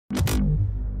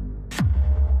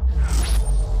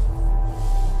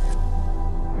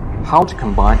How to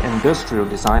combine industrial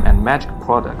design and magic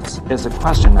products is a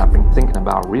question I've been thinking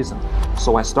about recently.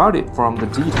 So I started from the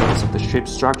details of the shape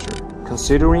structure,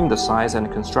 considering the size and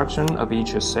construction of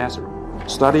each accessory,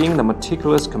 studying the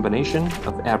meticulous combination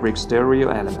of every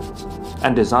exterior element,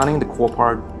 and designing the core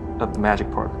part of the magic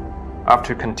product.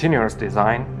 After continuous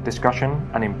design,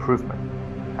 discussion, and improvement,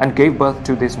 and gave birth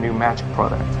to this new magic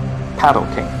product, Paddle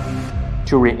King,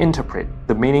 to reinterpret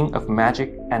the meaning of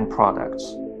magic and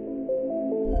products.